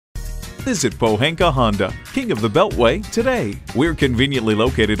Visit Pohanka Honda, King of the Beltway, today. We're conveniently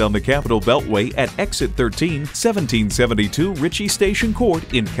located on the Capitol Beltway at Exit 13, 1772 Ritchie Station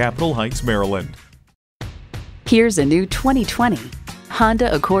Court in Capitol Heights, Maryland. Here's a new 2020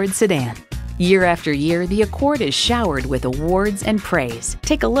 Honda Accord sedan. Year after year, the Accord is showered with awards and praise.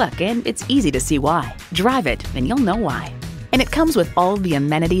 Take a look and it's easy to see why. Drive it and you'll know why. And it comes with all the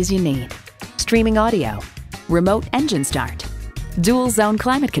amenities you need. Streaming audio, remote engine start, dual zone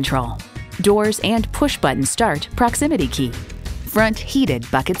climate control, doors and push-button start proximity key, front heated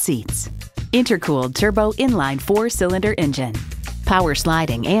bucket seats, intercooled turbo inline 4-cylinder engine, power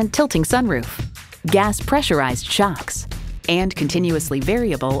sliding and tilting sunroof, gas pressurized shocks, and continuously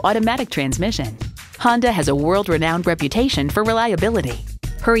variable automatic transmission. Honda has a world-renowned reputation for reliability.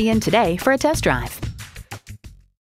 Hurry in today for a test drive.